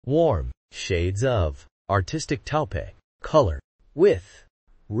Warm shades of artistic taupe color with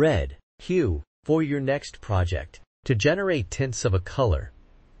red hue for your next project. To generate tints of a color,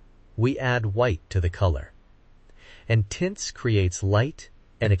 we add white to the color, and tints creates light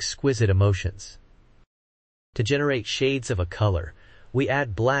and exquisite emotions. To generate shades of a color, we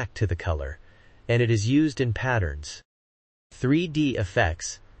add black to the color, and it is used in patterns. 3D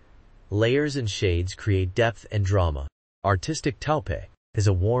effects, layers and shades create depth and drama. Artistic taupe is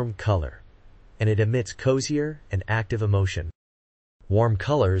a warm color, and it emits cozier and active emotion. Warm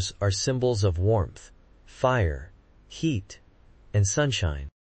colors are symbols of warmth, fire, heat, and sunshine.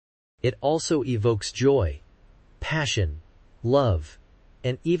 It also evokes joy, passion, love,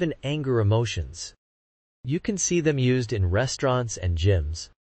 and even anger emotions. You can see them used in restaurants and gyms.